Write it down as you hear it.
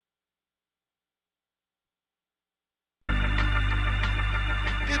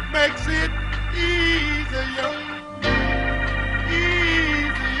makes it easier,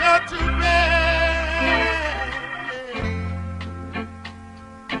 easier to bear.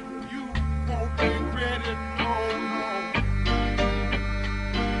 You won't regret it, no, no.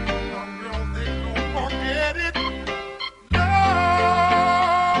 Some girls, they don't forget it.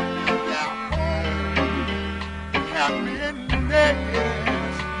 Love is their home, happiness, yeah.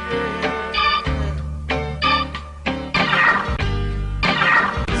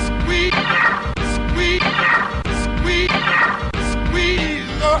 Squeeze, squeeze, squeeze,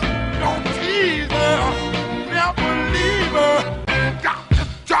 squeeze her, don't tease her, never leave her. Got to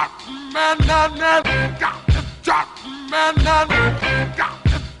drop, man, got to drop, man, got to drop, man, got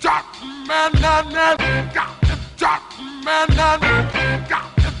to drop, man, got to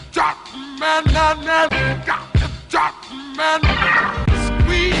drop, man, got to drop, man.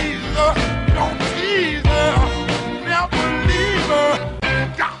 Squeeze her, don't tease her, never leave her.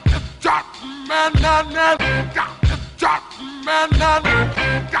 Got to drop, man, got to drop, man, got to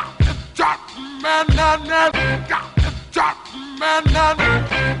drop, man, got to drop, man, got to drop,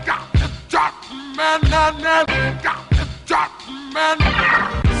 man, got to drop, man.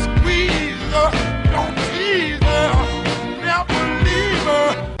 Squeeze her, don't tease her, never leave her.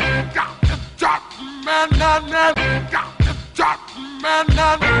 Got to drop, man, got to drop, man, got to drop, man,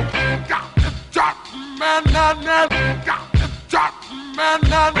 got to drop, man, got to drop, man,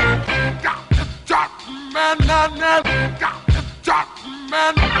 got to drop,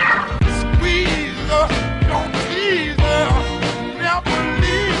 man. Squeeze her, don't tease her, never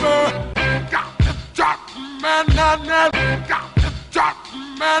leave her. Got to drop, man, got to drop,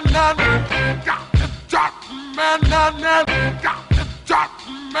 man, got to drop, man, got to drop, man, got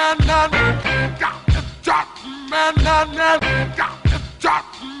to drop, man, got to drop,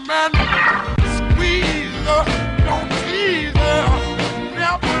 man. Squeeze her, don't tease her,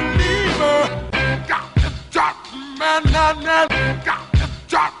 never leave her. Got to drop, man, got to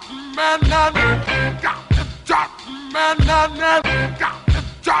drop, man, got to drop, man, got to drop, man,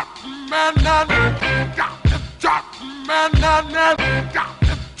 got to drop, man, got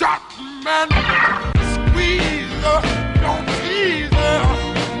to drop, man. Squeeze her, don't tease her,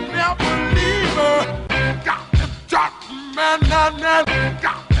 never leave her. Got to drop, man, got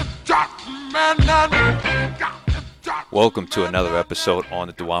to drop, man, got to drop. Welcome to another episode on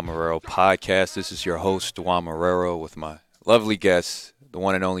the Duan Marrero podcast. This is your host, Duan Marrero, with my lovely guest, the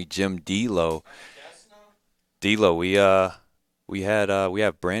one and only Jim D'Lo. D'Lo, we have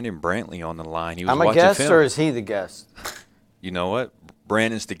Brandon Brantley on the line. He was I'm a watching guest, film. or is he the guest? You know what?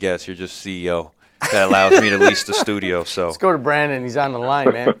 Brandon's the guest. You're just CEO. That allows me to lease the studio. So Let's go to Brandon. He's on the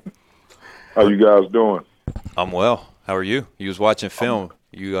line, man. How you guys doing? I'm well. How are you? You was watching film.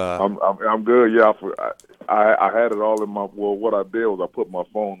 I'm good. Yeah, I had it all in my. Well, what I did was I put my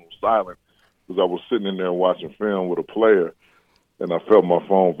phone on silent because I was sitting in there watching film with a player, and I felt my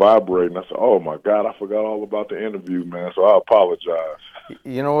phone vibrating. I said, "Oh my God, I forgot all about the interview, man." So I apologize.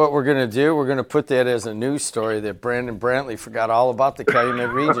 You know what we're going to do? We're going to put that as a news story that Brandon Brantley forgot all about the Calumet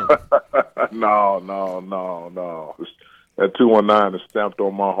region. No. That 219 is stamped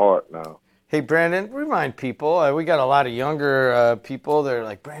on my heart now. Hey, Brandon, remind people. We got a lot of younger people that are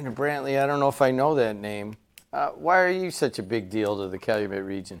like, Brandon Brantley, I don't know if I know that name. Why are you such a big deal to the Calumet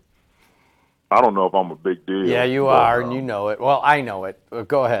region? I don't know if I'm a big deal. Yeah, you are, and you know it. Well, I know it.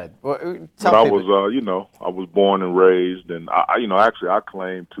 Go ahead. But I was, I was born and raised, and actually I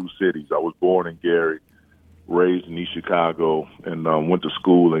claim two cities. I was born in Gary, raised in East Chicago, and went to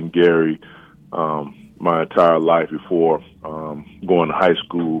school in Gary my entire life before going to high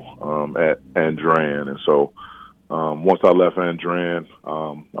school at Andran. And so once I left Andran,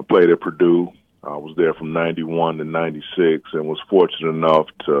 I played at Purdue. I was there from 91 to 96 and was fortunate enough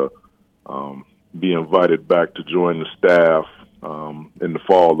to be invited back to join the staff in the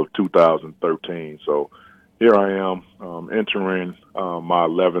fall of 2013. So here I am entering my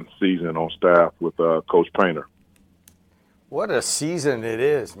 11th season on staff with Coach Painter. What a season it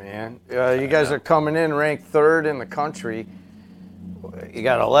is, man. You guys are coming in ranked third in the country. You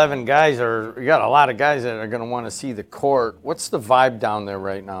got 11 guys, or you got a lot of guys that are going to want to see the court. What's the vibe down there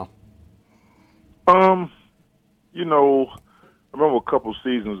right now? I remember a couple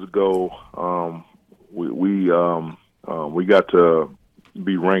seasons ago, we got to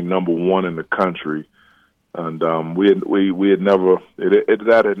be ranked number one in the country, and we had never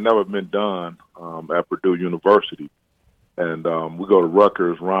that had never been done at Purdue University. And we go to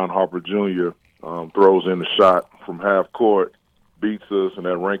Rutgers. Ron Harper Jr. Throws in the shot from half court, beats us, and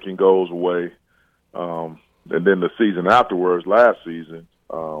that ranking goes away. And then the season afterwards, last season,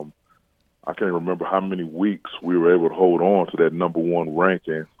 I can't remember how many weeks we were able to hold on to that number one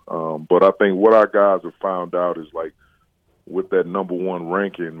ranking. But I think what our guys have found out is, like, with that number one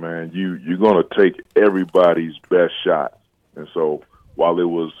ranking, man, you're going to take everybody's best shot. And so while it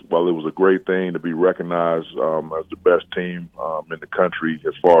was a great thing to be recognized as the best team in the country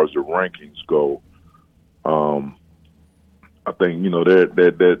as far as the rankings go, I think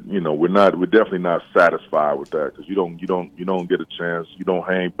we're definitely not satisfied with that, because you don't get a chance. You don't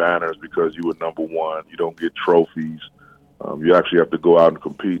hang banners because you were number one. You don't get trophies. You actually have to go out and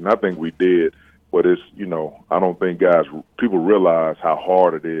compete, and I think we did. But it's, I don't think people realize how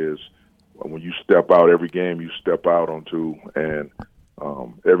hard it is when you step out every game you step out onto, and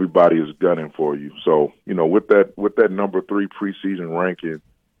everybody is gunning for you. So, with that number 3 preseason ranking,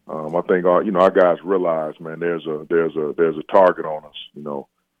 I think our guys realize, man, there's a target on us.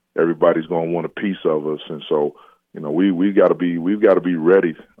 Everybody's going to want a piece of us, and so we've got to be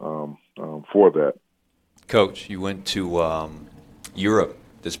ready for that. Coach, you went to Europe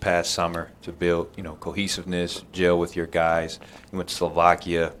this past summer to build, cohesiveness, gel with your guys. You went to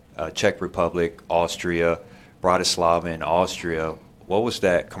Slovakia, Czech Republic, Austria, Bratislava, and Austria. What was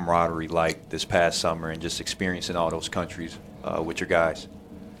that camaraderie like this past summer, and just experiencing all those countries with your guys?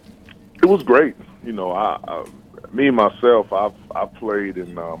 It was great. Me myself, I played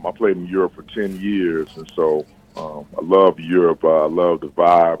in Europe for 10 years, and so I love Europe. I love the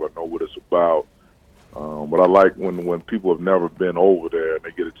vibe. I know what it's about. But I like when people have never been over there and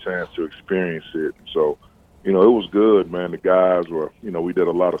they get a chance to experience it. So, it was good, man. The guys were, we did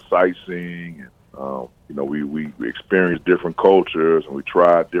a lot of sightseeing, and we experienced different cultures, and we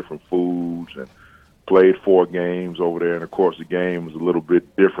tried different foods, and played 4 games over there. And of course, the game was a little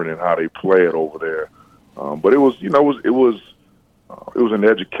bit different in how they play it over there. But it was an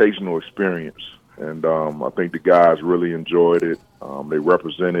educational experience, and I think the guys really enjoyed it. They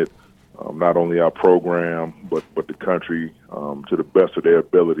represented not only our program but the country to the best of their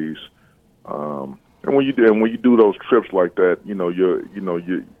abilities. And when you do those trips like that, you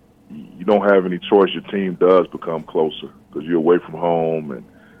don't have any choice. Your team does become closer because you're away from home,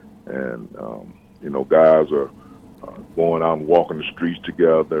 and guys are going out and walking the streets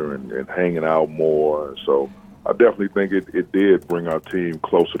together and hanging out more. And so I definitely think it did bring our team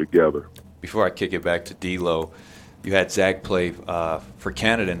closer together. Before I kick it back to D'Lo, you had Zach play for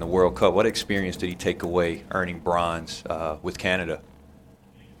Canada in the World Cup. What experience did he take away earning bronze with Canada?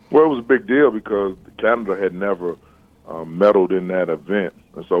 Well, it was a big deal because Canada had never medaled in that event,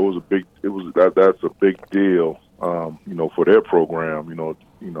 and so that's a big deal, for their program,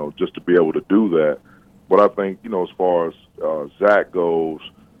 just to be able to do that. But I think, as far as Zach goes,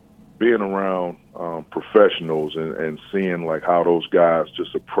 being around professionals and seeing like how those guys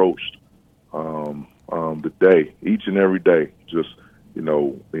just approached the day, each and every day, just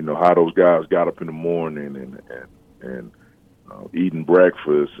how those guys got up in the morning and eating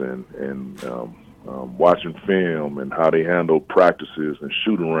breakfast and watching film, and how they handled practices and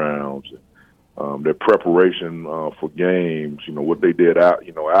shooting rounds, and their preparation for games, what they did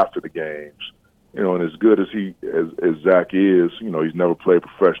after the games. And as good as Zach is, he's never played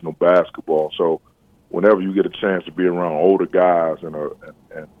professional basketball. So whenever you get a chance to be around older guys and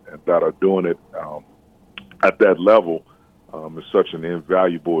that are doing it at that level, it's such an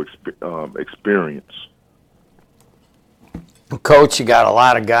invaluable experience. Coach, you got a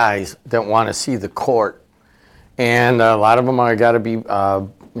lot of guys that want to see the court, and a lot of them are got to be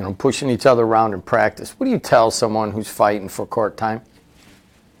pushing each other around in practice. What do you tell someone who's fighting for court time?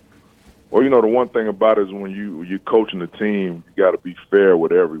 Well, the one thing about it is when you're coaching the team, you got to be fair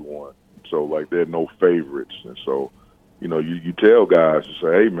with everyone. So, like, there are no favorites. And so, you tell guys to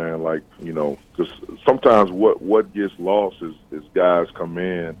say, hey, man, because sometimes what gets lost is guys come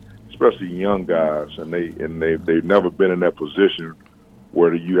in, especially young guys, and they've never been in that position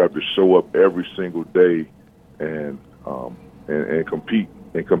where you have to show up every single day and compete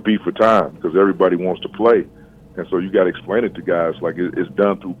for time, because everybody wants to play. And so you got to explain it to guys like it's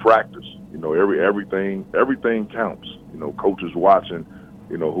done through practice. Everything counts. Coaches watching,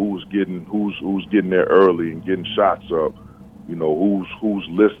 who's getting there early and getting shots up. Who's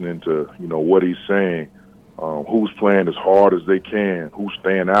listening to what he's saying. Who's playing as hard as they can. Who's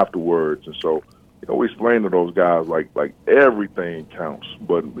staying afterwards. And so we explain to those guys like everything counts.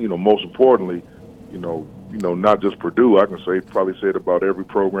 But most importantly, not just Purdue. I can probably say it about every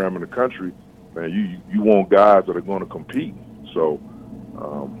program in the country. Man, you want guys that are going to compete. So,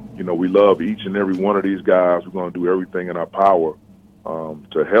 we love each and every one of these guys. We're going to do everything in our power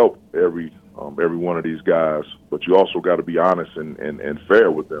to help every one of these guys. But you also got to be honest and fair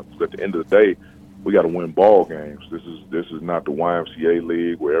with them. Because at the end of the day, we got to win ball games. This is not the YMCA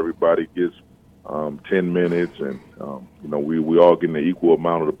league where everybody gets 10 minutes, and we all getting an equal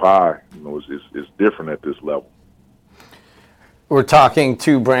amount of the pie. It's different at this level. We're talking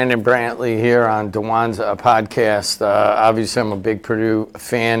to Brandon Brantley here on DeJuan's podcast. Obviously, I'm a big Purdue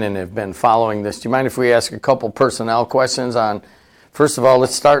fan and have been following this. Do you mind if we ask a couple personnel questions on, first of all,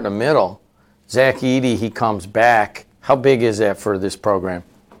 let's start in the middle. Zach Edey, he comes back. How big is that for this program?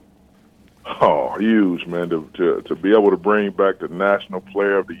 Oh, huge, man. To be able to bring back the National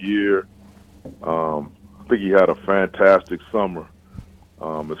Player of the Year, I think he had a fantastic summer.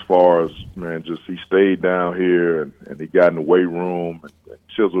 As far as, man, just he stayed down here and he got in the weight room and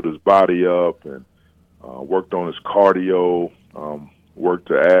chiseled his body up and worked on his cardio, worked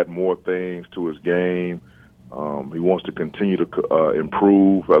to add more things to his game. He wants to continue to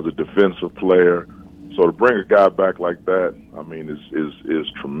improve as a defensive player. So to bring a guy back like that, I mean,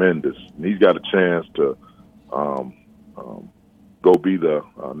 is tremendous. And he's got a chance to go be the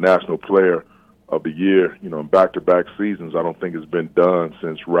National Player of the Year, in back-to-back seasons. I don't think it's been done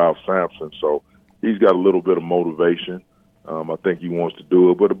since Ralph Sampson. So he's got a little bit of motivation. I think he wants to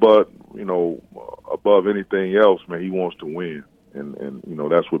do it. But above anything else, man, he wants to win. And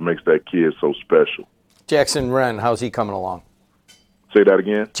that's what makes that kid so special. Jackson Wren, how's he coming along? Say that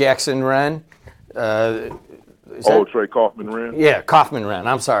again? Jackson Wren. Trey Kaufman-Wren? Yeah, Kaufman-Wren.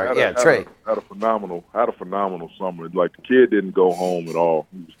 I'm sorry. Trey. Had a phenomenal summer. Like, the kid didn't go home at all.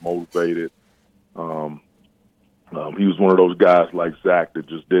 He was motivated. He was one of those guys like Zach that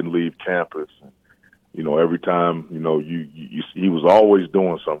just didn't leave campus. And, every time, he was always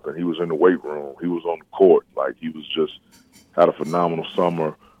doing something. He was in the weight room. He was on the court. Like, he was just had a phenomenal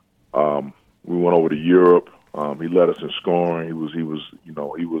summer. We went over to Europe. He led us in scoring. He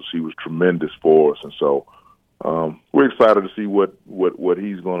was tremendous for us. And so we're excited to see what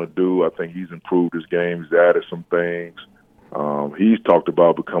he's going to do. I think he's improved his game. He's added some things. He's talked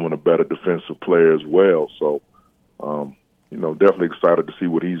about becoming a better defensive player as well. So, definitely excited to see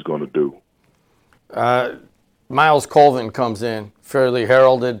what he's going to do. Miles Colvin comes in, fairly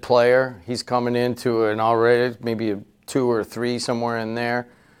heralded player. He's coming into an already maybe a 2 or 3 somewhere in there.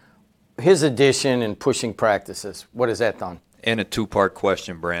 His addition and pushing practices, what has that done? And a 2-part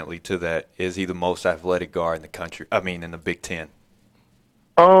question, Brantley, to that. Is he the most athletic guard in the country? I mean, in the Big Ten.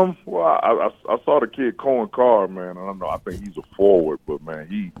 Well, I saw the kid Cohen Carr, man. I don't know. I think he's a forward, but man,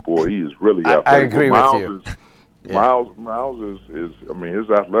 he is really athletic. I agree with you. Miles is. I mean, his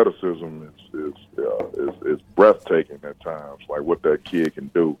athleticism is breathtaking at times. Like what that kid can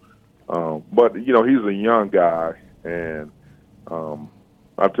do. But he's a young guy, and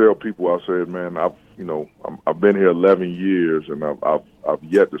I tell people, I said, man, I've been here 11 years, and I've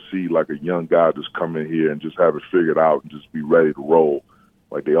yet to see like a young guy just come in here and just have it figured out and just be ready to roll.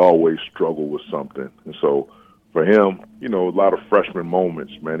 Like, they always struggle with something. And so for him, a lot of freshman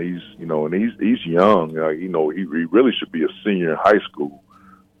moments, man. He's young. He really should be a senior in high school.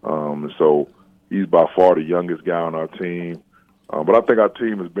 And so he's by far the youngest guy on our team. But I think our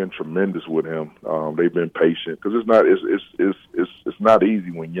team has been tremendous with him. They've been patient because it's not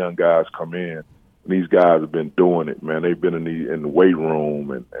easy when young guys come in. And these guys have been doing it, man. They've been in the weight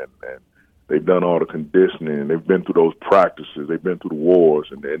room and they've done all the conditioning. They've been through those practices. They've been through the wars,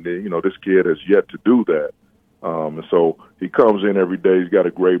 and this kid has yet to do that. And so he comes in every day. He's got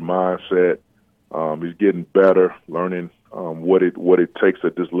a great mindset. He's getting better, learning what it takes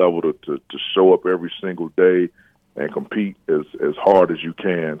at this level to show up every single day and compete as hard as you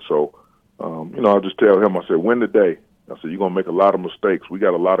can. So, I just tell him, I said, win the day. I said, you're going to make a lot of mistakes. We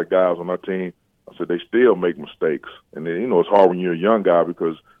got a lot of guys on our team. I said, they still make mistakes. And then, it's hard when you're a young guy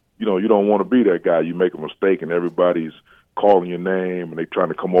because, you don't want to be that guy. You make a mistake and everybody's calling your name and they trying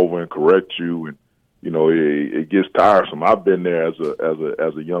to come over and correct you. And, it gets tiresome. I've been there as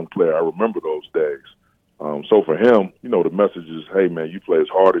a young player. I remember those days. So for him, the message is, hey, man, you play as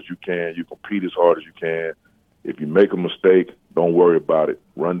hard as you can. You compete as hard as you can. If you make a mistake, don't worry about it.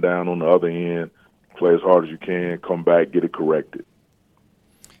 Run down on the other end, play as hard as you can, come back, get it corrected.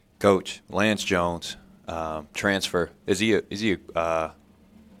 Coach, Lance Jones, transfer. Is he a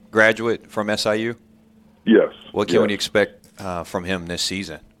graduate from SIU? Yes. What can we expect from him this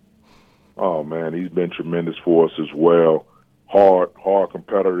season? Oh, man, he's been tremendous for us as well. Hard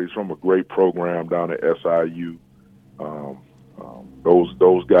competitor. He's from a great program down at SIU.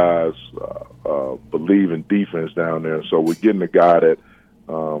 Those guys believe in defense down there. So we're getting a guy that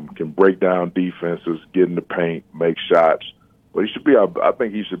can break down defenses, get in the paint, make shots. But I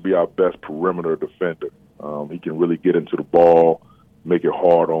think he should be our best perimeter defender. He can really get into the ball, make it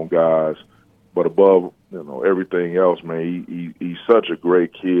hard on guys. But above everything else, man, he's such a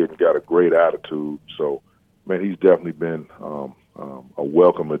great kid and got a great attitude. So, man, he's definitely been a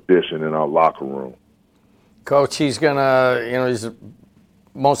welcome addition in our locker room. Coach, he's he's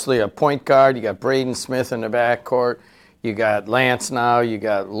mostly a point guard. You got Braden Smith in the backcourt. You got Lance now. You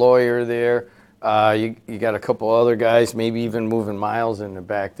got Lawyer there. You got a couple other guys, maybe even moving Miles in the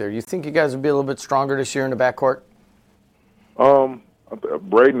back there. You think you guys will be a little bit stronger this year in the backcourt?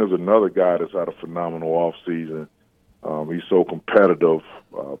 Braden is another guy that's had a phenomenal offseason. He's so competitive,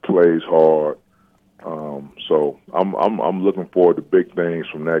 plays hard. So I'm looking forward to big things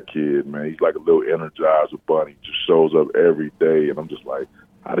from that kid, man. He's like a little Energizer bunny. Just shows up every day, and I'm just like,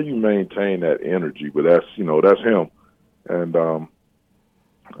 how do you maintain that energy? But that's him, and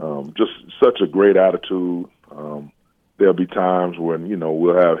just such a great attitude. There'll be times when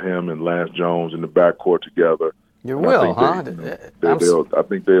we'll have him and Lance Jones in the backcourt together. You will, huh? I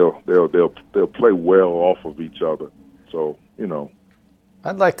think they'll play well off of each other. So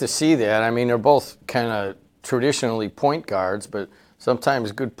I'd like to see that. I mean, they're both kind of traditionally point guards, but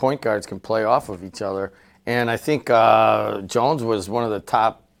sometimes good point guards can play off of each other. And I think Jones was one of the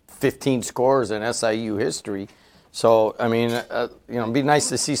top 15 scorers in SIU history. So, I mean, it'd be nice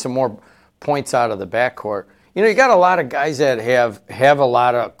to see some more points out of the backcourt. You got a lot of guys that have a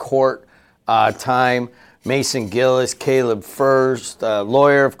lot of court time. Mason Gillis, Caleb First,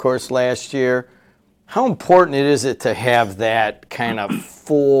 Lawyer, of course, last year. How important is it to have that kind of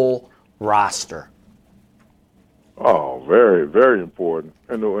full roster? Oh, very, very important.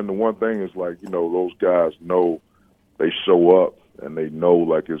 And the one thing is, like, those guys know they show up and they know,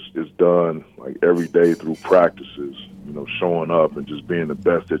 like, it's done, like, every day through practices, showing up and just being the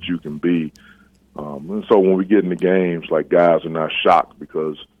best that you can be. And so when we get into games, like, guys are not shocked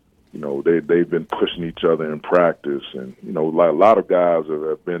because, they've been pushing each other in practice. And, like a lot of guys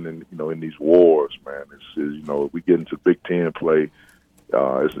have been in these wars, man. We get into Big Ten play.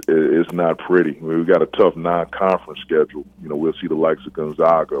 It's not pretty. I mean, we got a tough non-conference schedule. We'll see the likes of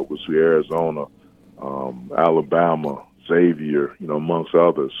Gonzaga. We'll see Arizona, Alabama, Xavier, amongst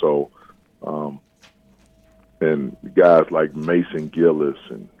others. So, and guys like Mason Gillis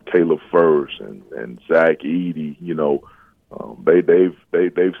and Caleb First and Zach Edey,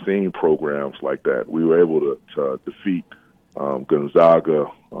 they've seen programs like that. We were able to defeat Gonzaga,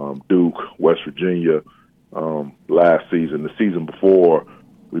 Duke, West Virginia last season. The season before,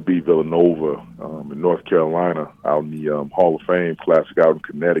 we beat Villanova in North Carolina out in the Hall of Fame Classic out in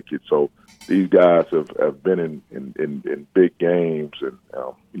Connecticut. So these guys have been in big games, and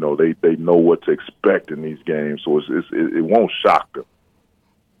they know what to expect in these games. So it won't shock them.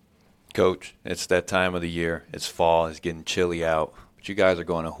 Coach, it's that time of the year. It's fall. It's getting chilly out. But you guys are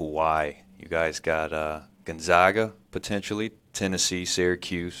going to Hawaii. You guys got Gonzaga, potentially, Tennessee,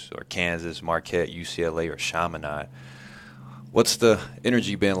 Syracuse, or Kansas, Marquette, UCLA, or Chaminade. What's the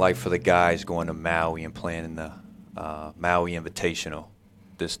energy been like for the guys going to Maui and playing in the Maui Invitational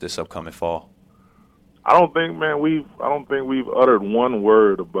this upcoming fall? I don't think we've uttered one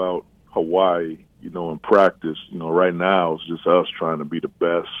word about Hawaii, in practice. Right now it's just us trying to be the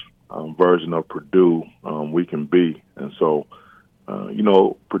best version of Purdue we can be. And so,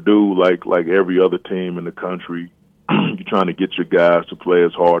 Purdue, like every other team in the country, you're trying to get your guys to play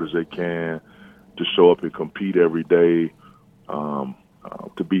as hard as they can, to show up and compete every day, to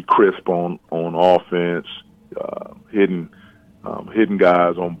be crisp on offense, hitting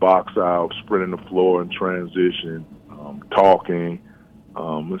guys on box out, sprinting the floor in transition, talking.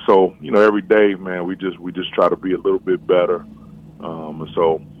 And so, every day, man, we just try to be a little bit better. And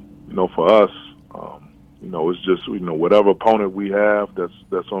so, for us, it's just, whatever opponent we have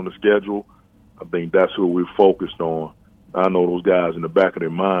that's on the schedule, I think that's who we're focused on. I know those guys in the back of their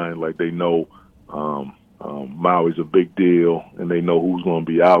mind, like, they know Maui's a big deal, and they know who's going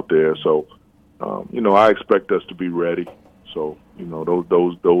to be out there. So, I expect us to be ready. So,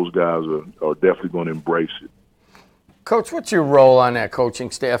 those guys are definitely going to embrace it. Coach, what's your role on that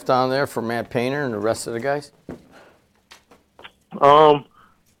coaching staff down there for Matt Painter and the rest of the guys?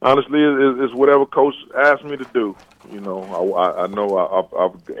 Honestly, it's whatever Coach asked me to do. I know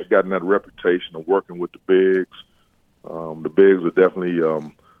I've gotten that reputation of working with the bigs. The bigs are definitely a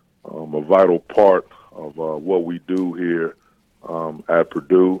vital part of what we do here at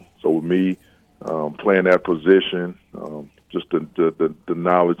Purdue. So with me playing that position, just the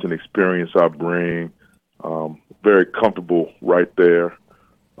knowledge and experience I bring, very comfortable right there.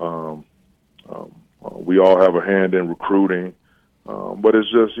 We all have a hand in recruiting. But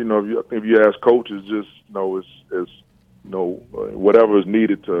it's just, if you ask coaches, just, it's whatever is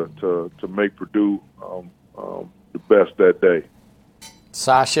needed to make Purdue the best that day.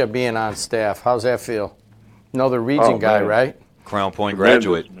 Sasha being on staff, how's that feel? The region guy, man. right? Crown Point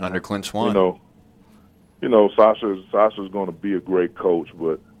graduate under Clint Swan. Sasha's going to be a great coach,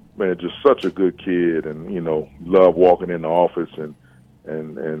 but man, just such a good kid, and love walking in the office and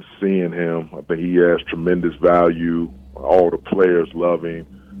seeing him. I think he has tremendous value. All the players love him.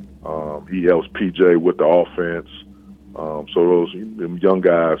 He helps PJ with the offense. So those them young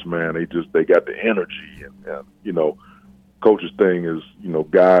guys, man, they got the energy, and coach's thing is,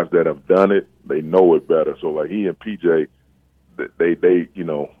 guys that have done it, they know it better. So like he and PJ,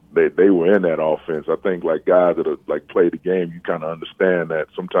 they were in that offense. I think like guys that have like played the game, you kind of understand that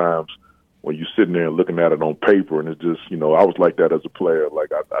sometimes when you're sitting there and looking at it on paper, and it's just, I was like that as a player.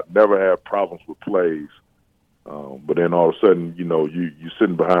 Like I never had problems with plays, but then all of a sudden, you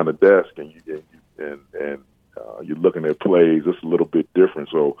sitting behind a desk and you're looking at plays. It's a little bit different.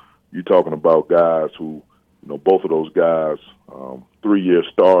 So you're talking about guys who, both of those guys, 3-year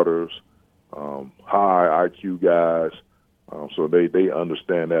starters, high IQ guys. So they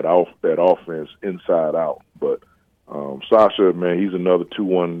understand that offense inside out. But Sasha, man, he's another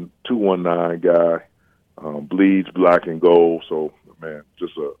 219 guy, bleeds black and gold. So, man,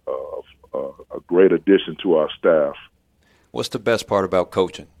 just a great addition to our staff. What's the best part about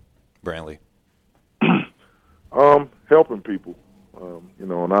coaching, Brantley? Helping people.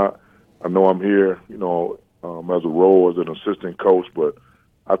 And I know I'm here, as a role as an assistant coach, but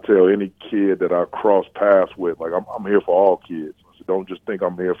I tell any kid that I cross paths with, like I'm here for all kids. So don't just think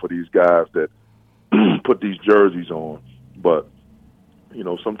I'm here for these guys that put these jerseys on. But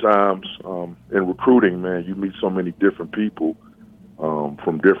sometimes in recruiting, man, you meet so many different people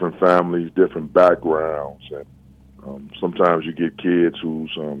from different families, different backgrounds, and sometimes you get kids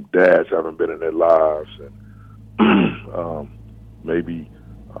whose dads haven't been in their lives, and maybe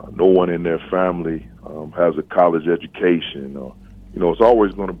no one in their family has a college education, or it's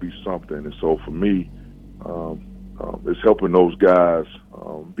always going to be something. And so for me, it's helping those guys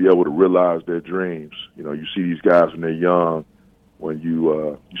be able to realize their dreams. You see these guys when they're young, when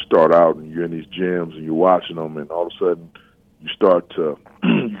you start out and you're in these gyms and you're watching them, and all of a sudden you start to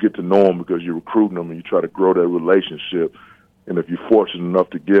you get to know them because you're recruiting them, and you try to grow that relationship. And if you're fortunate enough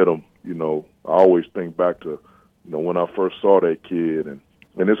to get them, I always think back to when I first saw that kid, and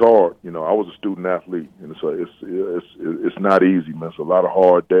it's hard. I was a student athlete, and it's not easy, man. It's a lot of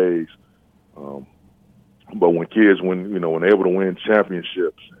hard days. But when kids, when they're able to win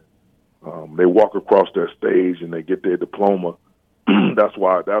championships, they walk across that stage and they get their diploma. That's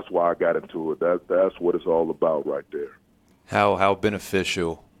why I got into it. That's what it's all about right there. How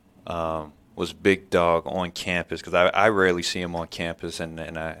beneficial was Big Dog on campus? Because I rarely see him on campus, and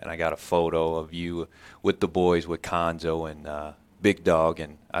I got a photo of you with the boys with Conzo and Big Dog,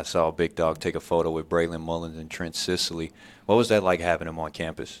 and I saw Big Dog take a photo with Braylon Mullins and Trent Sicily. What was that like having him on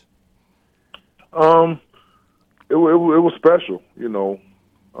campus? It was special,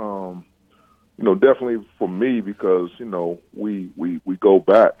 definitely for me because, we go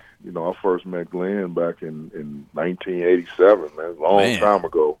back. I first met Glenn back in 1987, man, a long time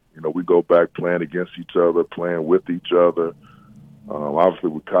ago. We go back playing against each other, playing with each other, obviously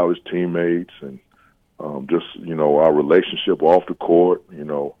with college teammates, and just, our relationship off the court,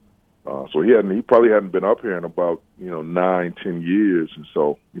 so he probably hadn't been up here in about, 9-10 years. And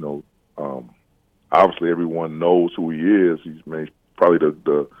so, obviously everyone knows who he is. He's probably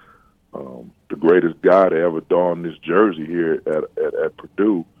the greatest guy to ever don this jersey here at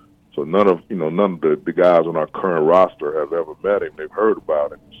Purdue. So none of the guys on our current roster have ever met him. They've heard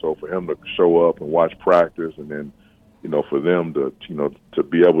about him. So for him to show up and watch practice, and then, for them to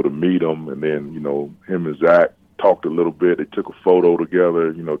be able to meet him, and then, him and Zach talked a little bit. They took a photo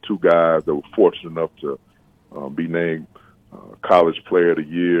together, two guys that were fortunate enough to be named College Player of the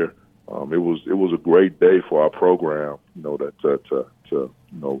Year. It was a great day for our program, to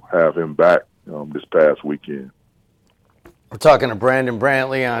have him back this past weekend. We're talking to Brandon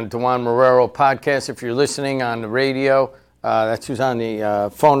Brantley on Dewan Marrero podcast. If you're listening on the radio, that's who's on the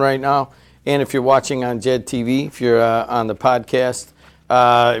phone right now. And if you're watching on Jed TV, if you're on the podcast,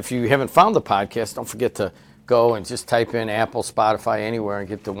 if you haven't found the podcast, don't forget to go and just type in Apple, Spotify, anywhere, and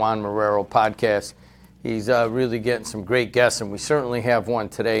get the Dewan Marrero podcast. He's really getting some great guests, and we certainly have one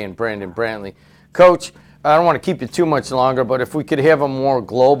today in Brandon Brantley. Coach, I don't want to keep you too much longer, but if we could have a more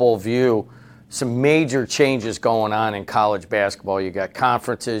global view, some major changes going on in college basketball. You got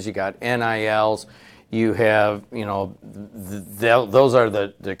conferences, you got NILs, you have, those are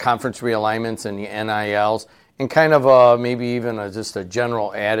the conference realignments and the NILs, and kind of maybe even just a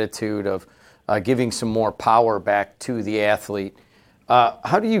general attitude of giving some more power back to the athlete.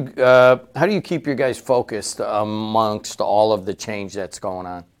 How do you keep your guys focused amongst all of the change that's going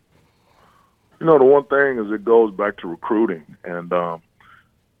on? The one thing is it goes back to recruiting, and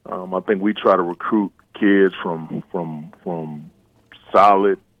I think we try to recruit kids from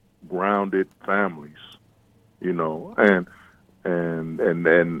solid, grounded families, you know, and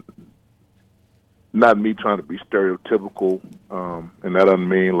not me trying to be stereotypical, and that doesn't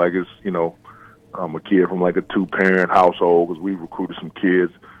mean like it's, you know, a kid from like a 2-parent household, because we recruited some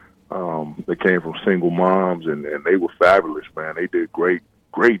kids that came from single moms, and they were fabulous, man. They did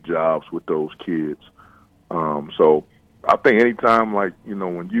great jobs with those kids. So I think anytime, like, you know,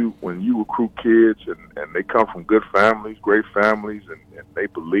 when you recruit kids and they come from good families, great families, and they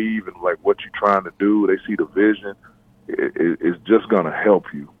believe in like what you're trying to do, they see the vision, it's just going to help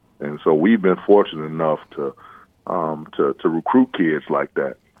you. And so we've been fortunate enough to recruit kids like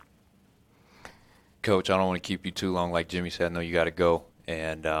that. Coach, I don't want to keep you too long. Like Jimmy said, I know you got to go.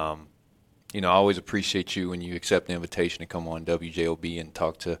 And, you know, I always appreciate you when you accept the invitation to come on WJOB and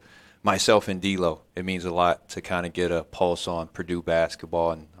talk to myself and D-Lo. It means a lot to kind of get a pulse on Purdue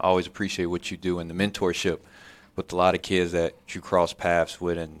basketball. And I always appreciate what you do and the mentorship with a lot of kids that you cross paths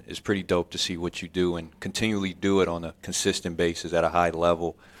with. And it's pretty dope to see what you do and continually do it on a consistent basis at a high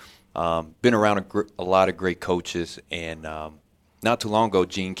level. Been around a lot of great coaches, and not too long ago,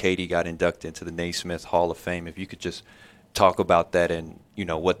 Gene Cady got inducted into the Naismith Hall of Fame. If you could just talk about that and, you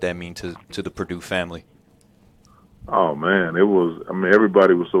know, what that means to the Purdue family. Oh man, it was. I mean,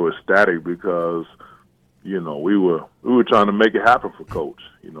 everybody was so ecstatic because, you know, we were trying to make it happen for Coach.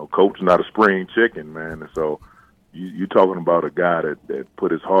 You know, Coach not a spring chicken, man, and so you talking about a guy that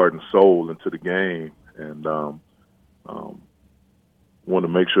put his heart and soul into the game, and wanted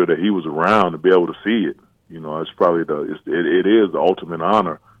to make sure that he was around to be able to see it. You know, it's probably it is the ultimate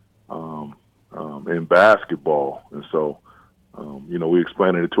honor in basketball, and so you know, we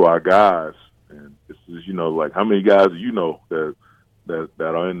explained it to our guys, and this is, you know, like, how many guys do you know that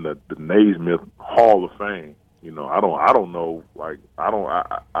are in the Naismith Hall of Fame? You know, I don't know. Like,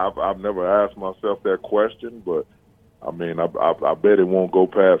 I've never asked myself that question, but I mean, I bet it won't go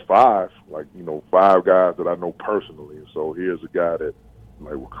past 5. Like, you know, 5 guys that I know personally. And so here's a guy that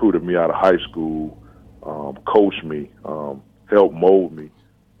like recruited me out of high school, coached me, helped mold me,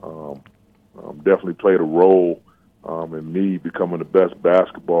 definitely played a role in me becoming the best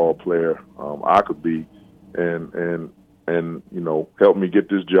basketball player I could be, and you know, helped me get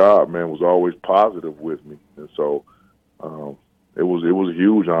this job. Man, was always positive with me, and so it was a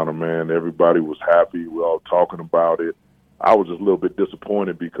huge honor, man. Everybody was happy. We were all talking about it. I was just a little bit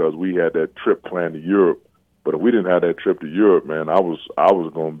disappointed because we had that trip planned to Europe. But if we didn't have that trip to Europe, man, I was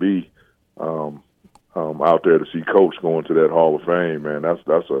going to be out there to see Coach going to that Hall of Fame, man. That's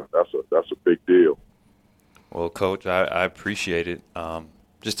a big deal. Well, Coach, I appreciate it.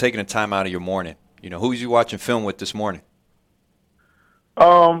 Just taking the time out of your morning. You know, who's you watching film with this morning? I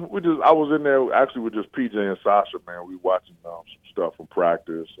was in there actually with just PJ and Sasha, man. We watching some stuff from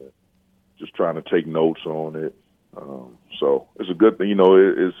practice and just trying to take notes on it. So it's a good thing, you know.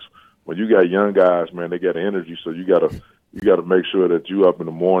 It's when you got young guys, man, they got energy, so you gotta make sure that you up in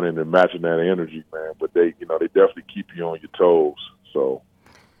the morning and matching that energy, man. But they definitely keep you on your toes. So,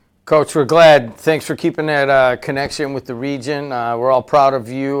 Coach, we're glad. Thanks for keeping that connection with the region. We're all proud of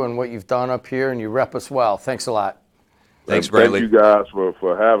you and what you've done up here, and you rep us well. Thanks a lot. Thanks, Brantley. Thank you guys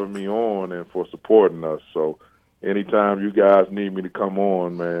for having me on and for supporting us. So anytime you guys need me to come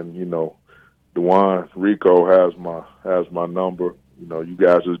on, man, you know, DeJuan Rico has my number. You know, you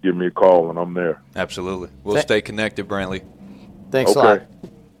guys just give me a call and I'm there. Absolutely. We'll stay connected, Brantley. Thanks a lot.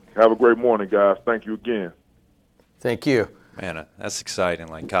 Have a great morning, guys. Thank you again. Thank you. Man, that's exciting,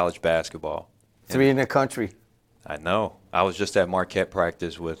 like college basketball. 3 in the country. I know. I was just at Marquette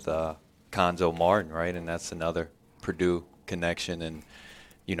practice with Conzo Martin, right? And that's another Purdue connection. And,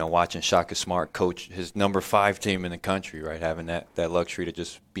 you know, watching Shaka Smart coach his number 5 team in the country, right? Having that luxury to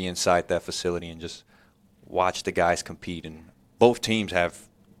just be inside that facility and just watch the guys compete. And both teams have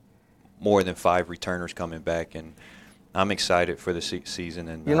more than 5 returners coming back. And I'm excited for the season.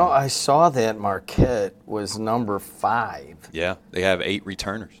 And you know, I saw that Marquette was number 5. Yeah, they have 8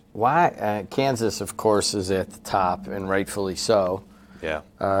 returners. Why? Kansas, of course, is at the top, and rightfully so. Yeah.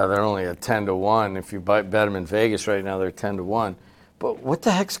 They're only at 10-1. If you bet them in Vegas right now, they're 10-1. But what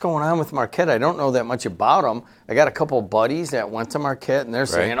the heck's going on with Marquette? I don't know that much about them. I got a couple of buddies that went to Marquette, and they're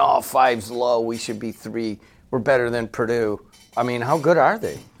saying, "Oh, 5's low. We should be 3. We're better than Purdue." I mean, how good are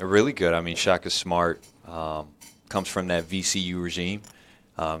they? They're really good. I mean, Shaka Smart comes from that VCU regime.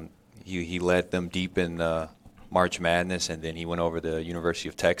 He led them deep in March Madness, and then he went over to the University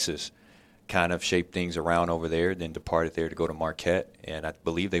of Texas, kind of shaped things around over there, then departed there to go to Marquette. And I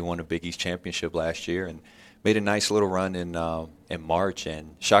believe they won a Big East championship last year and made a nice little run in March.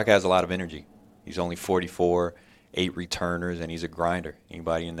 And Shaka has a lot of energy. He's only 44. 8 returners, and he's a grinder.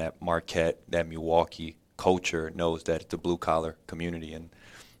 Anybody in that Marquette, that Milwaukee culture knows that it's a blue-collar community, and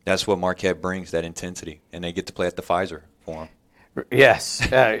that's what Marquette brings, that intensity, and they get to play at the Pfizer for him. Yes,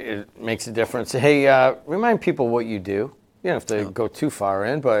 it makes a difference. Hey, remind people what you do. You don't have to go too far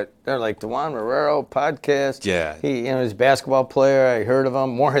in, but they're like Juan Marrero podcast. Yeah. He's a basketball player. I heard of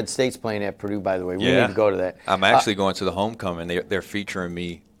him. Morehead State's playing at Purdue, by the way. We need to go to that. I'm actually going to the homecoming. They're featuring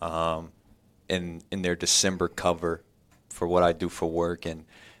me in their December cover for what I do for work and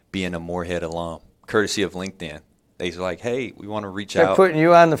being a Morehead alum, courtesy of LinkedIn. They're like, hey, we want to reach out. They're putting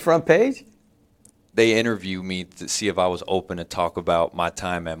you on the front page? They interviewed me to see if I was open to talk about my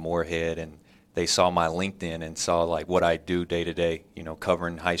time at Morehead, and they saw my LinkedIn and saw like what I do day to day,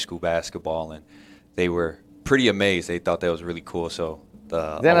 covering high school basketball, and they were pretty amazed. They thought that was really cool. So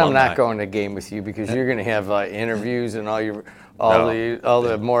then I'm not going to game with you because you're going to have interviews and all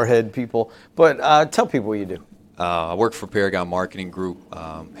the Morehead people. But tell people what you do. I work for Paragon Marketing Group,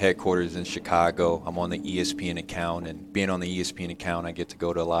 headquarters in Chicago. I'm on the ESPN account, and being on the ESPN account, I get to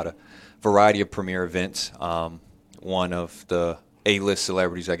go to a lot of variety of premier events. One of the A-list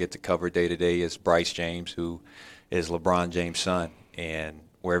celebrities I get to cover day to day is Bryce James, who is LeBron James' son. And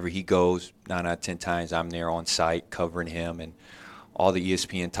wherever he goes, 9 out of 10 times I'm there on site covering him and all the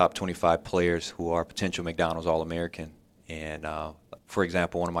ESPN top 25 players who are potential McDonald's All-American. And, for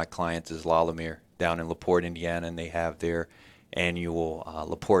example, one of my clients is Lalamere down in LaPorte, Indiana, and they have their annual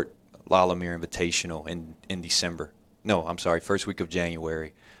LaPorte Lalamere Invitational in December. No, I'm sorry, first week of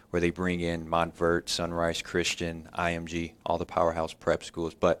January, where they bring in Montvert, Sunrise Christian, IMG, all the powerhouse prep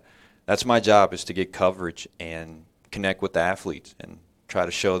schools. But that's my job, is to get coverage and connect with the athletes and try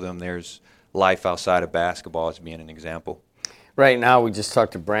to show them there's life outside of basketball as being an example. Right now, we just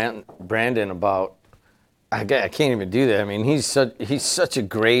talked to Brandon about, I can't even do that. I mean, he's such a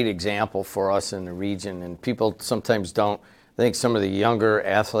great example for us in the region, and people sometimes don't. I think some of the younger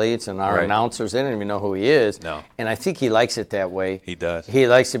athletes and our announcers, they don't even know who he is. No. And I think he likes it that way. He does. He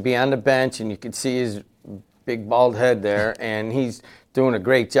likes to be on the bench, and you can see his big bald head there, and he's doing a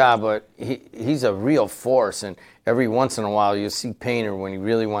great job, but he's a real force. And every once in a while, you'll see Painter, when he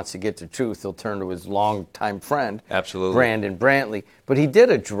really wants to get the truth, he'll turn to his longtime friend, absolutely, Brandon Brantley. But he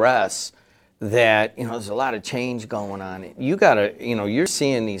did address that, there's a lot of change going on. You got to, you're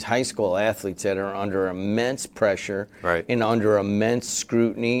seeing these high school athletes that are under immense pressure and under immense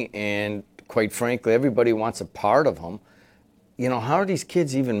scrutiny, and quite frankly, everybody wants a part of them. How are these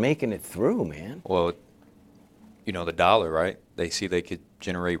kids even making it through, man? Well, the dollar, right? They see they could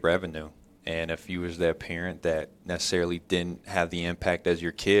generate revenue. And if you was that parent that necessarily didn't have the impact as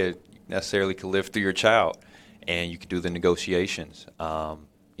your kid, you necessarily could live through your child, and you could do the negotiations.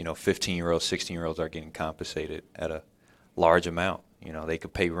 15-year-olds, 16-year-olds are getting compensated at a large amount. They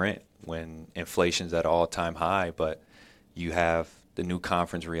could pay rent when inflation's at an all-time high, but you have the new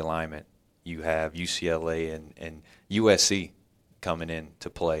conference realignment. You have UCLA and USC coming in to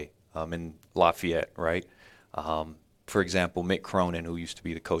play in Lafayette, right? For example, Mick Cronin, who used to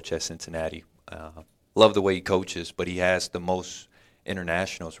be the coach at Cincinnati, love the way he coaches, but he has the most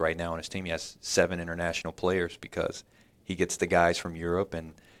internationals right now on his team. He has 7 international players because he gets the guys from Europe,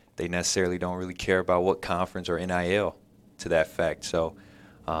 and they necessarily don't really care about what conference or NIL to that fact. So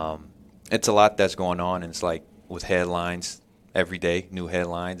it's a lot that's going on, and it's like with headlines every day, new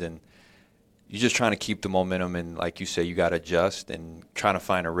headlines, and you're just trying to keep the momentum, and like you say, you got to adjust and trying to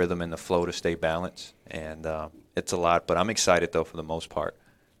find a rhythm and the flow to stay balanced. And it's a lot, but I'm excited, though, for the most part.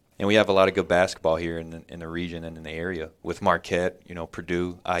 And we have a lot of good basketball here in the region and in the area with Marquette,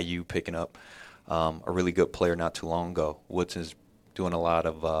 Purdue, IU picking up a really good player not too long ago. Woodson's doing a lot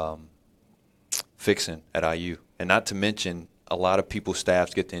of fixing at IU. And not to mention, a lot of people's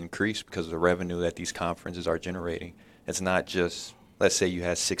staffs get to increase because of the revenue that these conferences are generating. It's not just, let's say you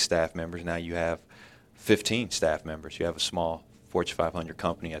had 6 staff members, now you have 15 staff members. You have a small Fortune 500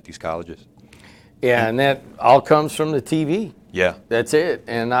 company at these colleges. Yeah, and that all comes from the TV. Yeah. That's it.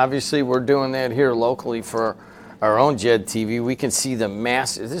 And obviously we're doing that here locally for our own JED TV. We can see the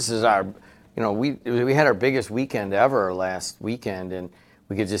this is our, we had our biggest weekend ever last weekend, and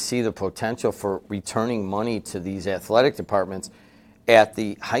we could just see the potential for returning money to these athletic departments at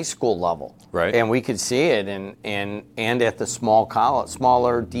the high school level. Right. And we could see it and at the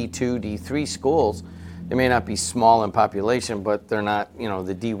smaller D2, D3 schools. They may not be small in population, but they're not, the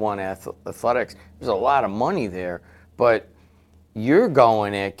D1 athletics. There's a lot of money there, but you're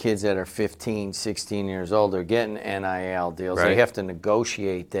going at kids that are 15, 16 years old. They're getting NIL deals. Right. They have to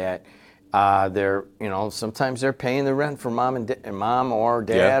negotiate that. They're, sometimes they're paying the rent for mom or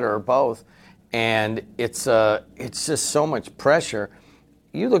dad or both, and it's just so much pressure.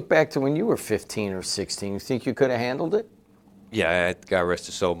 you look back to when you were 15 or 16. You think you could have handled it? Yeah, God rest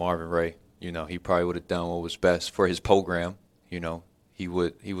his soul, Marvin Ray. You know, he probably would have done what was best for his program. You know, he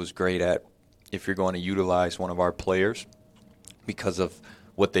was great at if you're going to utilize one of our players because of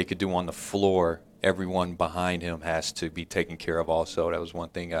what they could do on the floor. Everyone behind him has to be taken care of also. That was one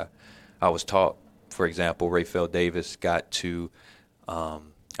thing I was taught. For example, Rafael Davis got to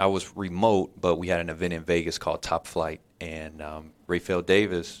I was remote, but we had an event in Vegas called Top Flight, and Rafael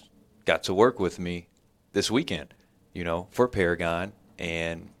Davis got to work with me this weekend, you know, for Paragon,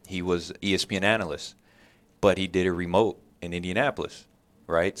 and he was ESPN analyst, but he did it remote in Indianapolis,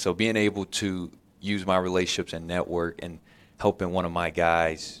 right? So being able to use my relationships and network and helping one of my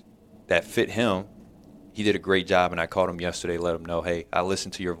guys that fit him, he did a great job, and I called him yesterday, let him know, hey, I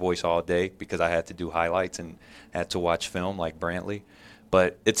listened to your voice all day because I had to do highlights and had to watch film like Brantley.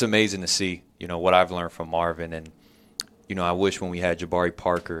 But it's amazing to see, you know, what I've learned from Marvin. And, you know, I wish when we had Jabari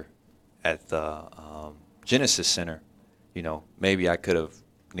Parker at the Genesis Center, you know, maybe I could have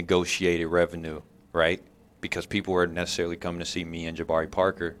negotiated revenue, right? Because people weren't necessarily coming to see me and Jabari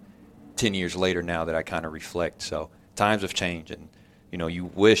Parker 10 years later now that I kind of reflect. So times have changed, and, you know, you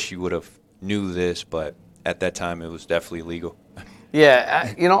wish you would have knew this, but at that time it was definitely legal.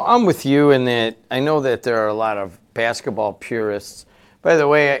 Yeah, you know, I'm with you in that I know that there are a lot of basketball purists. By the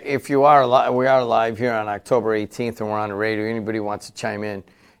way, if you are we are live here on October 18th, and we're on the radio. Anybody wants to chime in,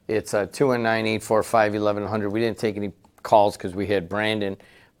 it's 219-845-1100. We didn't take any calls because we had Brandon.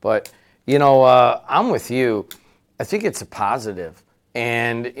 But, you know, I'm with you. I think it's a positive.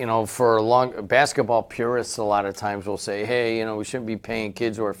 And, you know, for basketball purists a lot of times will say, hey, you know, we shouldn't be paying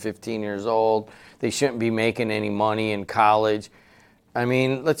kids who are 15 years old. They shouldn't be making any money in college. I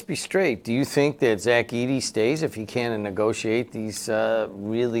mean, let's be straight. Do you think that Zach Edey stays if he can't negotiate these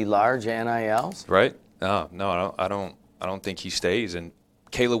really large NILs? Right? No, I don't think he stays. And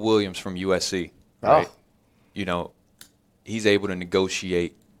Caleb Williams from USC, right? Oh. You know, he's able to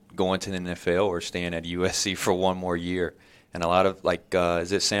negotiate going to the NFL or staying at USC for one more year. And a lot of, like,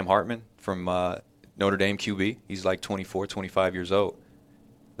 is it Sam Hartman from Notre Dame QB? He's like 24, 25 years old.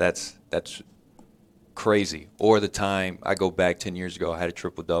 That's crazy. Or the time I go back 10 years ago, I had a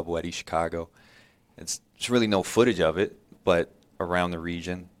triple-double at East Chicago. It's really no footage of it, but around the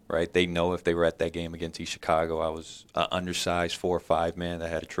region, right? They know if they were at that game against East Chicago, I was an undersized 4 or 5 man that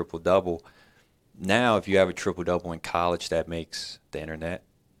had a triple-double. Now, if you have a triple-double in college, that makes the internet.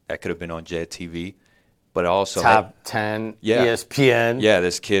 That could have been on Jed TV. But also Top 10, ESPN. Yeah,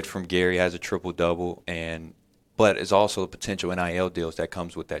 this kid from Gary has a triple-double, but it's also the potential NIL deals that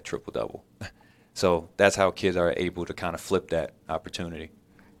comes with that triple-double. So that's how kids are able to kind of flip that opportunity.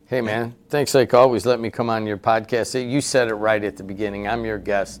 Hey, man, thanks like always. Let me come on your podcast. You said it right at the beginning. I'm your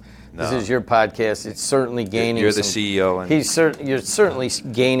guest. No. This is your podcast. It's certainly gaining. You're the CEO. And you're certainly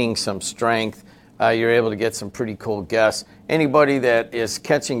gaining some strength. You're able to get some pretty cool guests. Anybody that is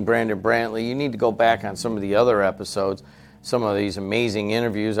catching Brandon Brantley, you need to go back on some of the other episodes, some of these amazing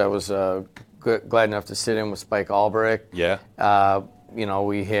interviews. I was glad enough to sit in with Spike Albrecht. Yeah. You know,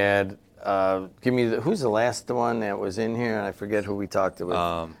 we had who's the last one that was in here? And I forget who we talked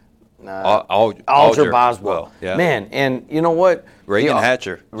to. Alger Boswell. Yeah. Man, and you know what? Reagan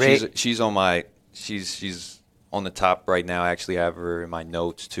Hatcher. She's on on the top right now. I actually have her in my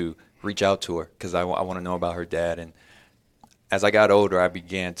notes to reach out to her because I want to know about her dad. And as I got older, I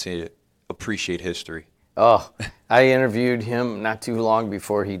began to appreciate history. Oh, I interviewed him not too long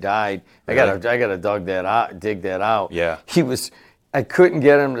before he died. Really? I gotta dig that out. Yeah. I couldn't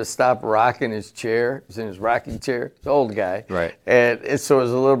get him to stop rocking his chair. He was in his rocking chair. He's an old guy. Right. And so it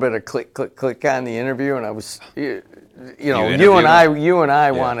was a little bit of click, click, click on the interview, and I was, you and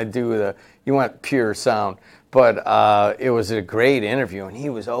I want to do you want pure sound. But it was a great interview, and he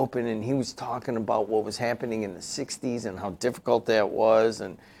was open, and he was talking about what was happening in the 60s and how difficult that was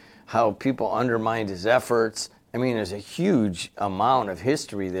and how people undermined his efforts. I mean, there's a huge amount of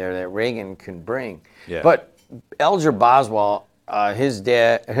history there that Reagan can bring. Yeah. But Alger Boswell,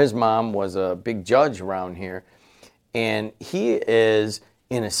 his mom was a big judge around here, and he is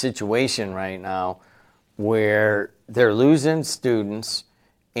in a situation right now where they're losing students.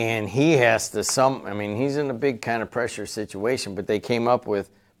 And he has to he's in a big kind of pressure situation, but they came up with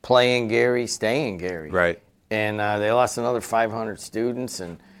playing Gary, staying Gary. Right. And they lost another 500 students,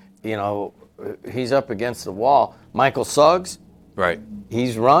 and, you know, he's up against the wall. Michael Suggs, right?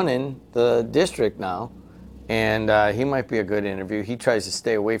 He's running the district now, and he might be a good interview. He tries to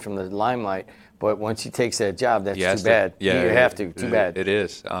stay away from the limelight, but once he takes that job, that's too bad. Yeah, you have to. Too bad. It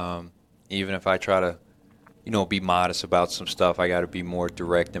is. Even if I try to, be modest about some stuff, I got to be more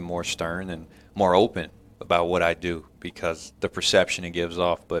direct and more stern and more open, about what I do because the perception it gives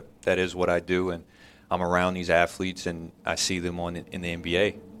off, but that is what I do, and I'm around these athletes and I see them in the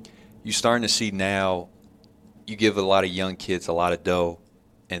NBA. You're starting to see now, you give a lot of young kids a lot of dough,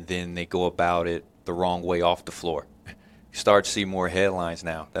 and then they go about it the wrong way off the floor. You start to see more headlines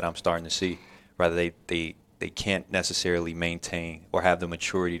now that I'm starting to see. Rather, they can't necessarily maintain or have the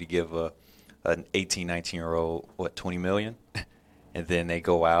maturity to give an 18, 19-year-old, $20 million? And then they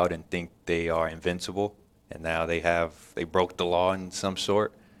go out and think they are invincible, and now they broke the law in some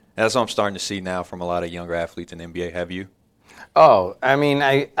sort. And that's what I'm starting to see now from a lot of younger athletes in the NBA. Have you? Oh, I mean,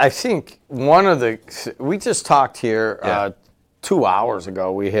 I think we just talked here 2 hours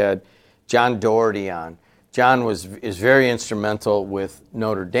ago. We had John Doherty on. John is very instrumental with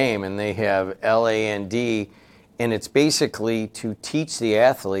Notre Dame, and they have LAND, and it's basically to teach the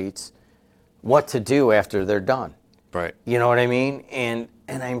athletes what to do after they're done. Right. You know what I mean? And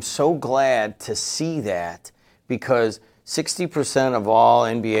I'm so glad to see that because 60% of all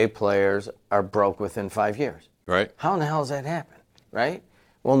NBA players are broke within 5 years. Right. How in the hell does that happen? Right?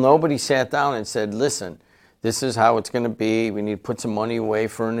 Well, nobody sat down and said, listen, this is how it's going to be. We need to put some money away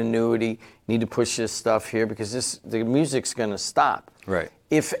for an annuity. Need to push this stuff here because the music's going to stop. Right.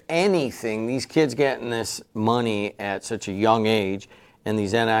 If anything, these kids getting this money at such a young age and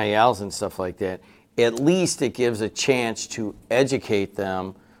these NILs and stuff like that, at least it gives a chance to educate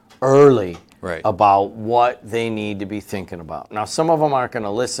them early about what they need to be thinking about. Now, some of them aren't going to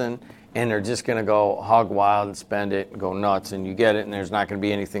listen, and they're just going to go hog wild and spend it and go nuts, and you get it, and there's not going to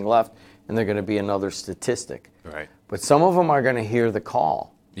be anything left, and they're going to be another statistic. Right. But some of them are going to hear the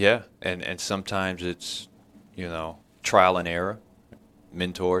call. Yeah, and sometimes it's, trial and error.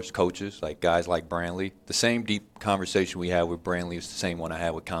 Mentors, coaches, like guys like Brantley. The same deep conversation we had with Brantley is the same one I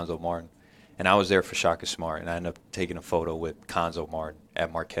had with Konzo Martin. And I was there for Shaka Smart, and I ended up taking a photo with Konzo Martin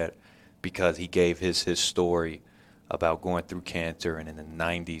at Marquette because he gave his story about going through cancer and in the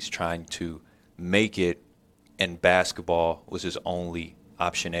 90s trying to make it, and basketball was his only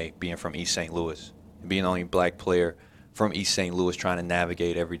option A, being from East St. Louis. And being the only black player from East St. Louis trying to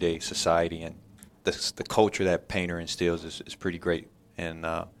navigate everyday society. And the culture that Painter instills is pretty great. And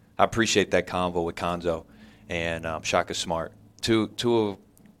I appreciate that convo with Konzo and Shaka Smart. Two of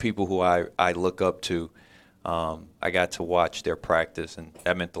people who I look up to. I got to watch their practice, and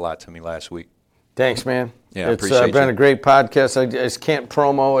that meant a lot to me last week. Thanks, man. Yeah, I appreciate It's been a great podcast. I just can't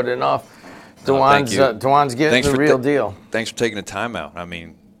promo it enough. Dewan's getting the real deal. Thanks for taking the time out. I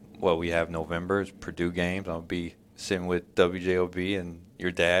mean, we have November's Purdue games. I'll be sitting with WJOB and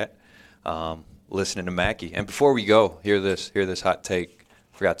your dad, listening to Mackey. And before we go, hear this hot take.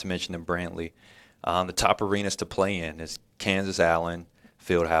 Forgot to mention in Brantley. The top arenas to play in is Kansas Allen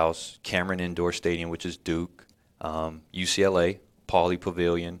Fieldhouse, Cameron Indoor Stadium, which is Duke, UCLA, Pauley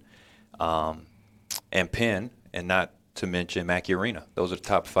Pavilion, and Penn, and not to mention Mackey Arena. Those are the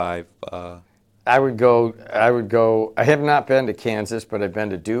top five. I would go. I have not been to Kansas, but I've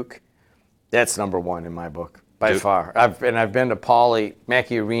been to Duke. That's number one in my book by far. I've been to Pauley,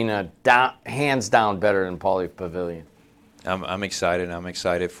 Mackey Arena, hands down better than Pauley Pavilion. I'm excited. I'm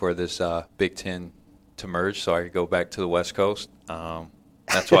excited for this Big Ten to merge, so I could go back to the West Coast.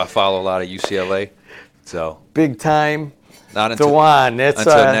 That's why I follow a lot of UCLA. So big time. Not until Dewan. Until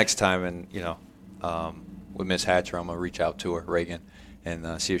next time, and with Miss Hatcher, I'm gonna reach out to her, Reagan,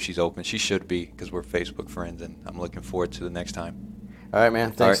 and see if she's open. She should be because we're Facebook friends, and I'm looking forward to the next time. All right,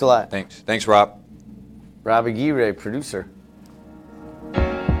 man. Thanks a lot. Thanks, Rob. Rob Aguirre, producer.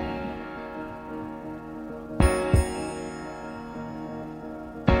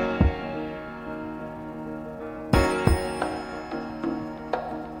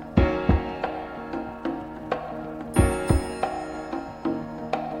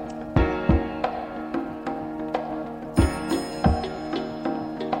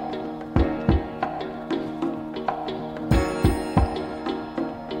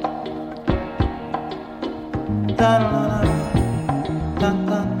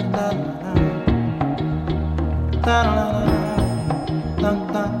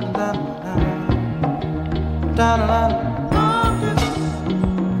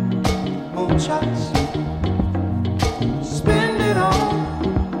 Spend it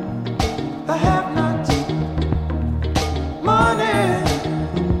on the have-nots. Money,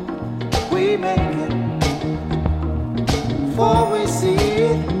 we make it. Before we see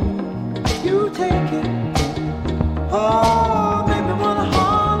it, you take it. Oh, make me wanna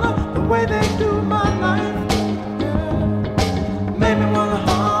holler the way they do my life. Yeah. Make me wanna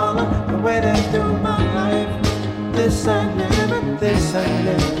holler the way they do my life. This ain't living, this ain't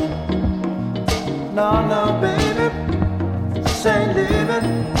living. No, baby, this ain't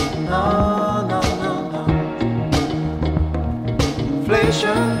living. No, no, no, no.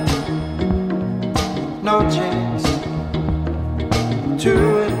 inflation, no chance to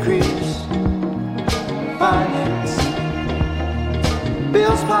increase finance.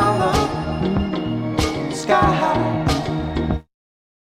 Bills pile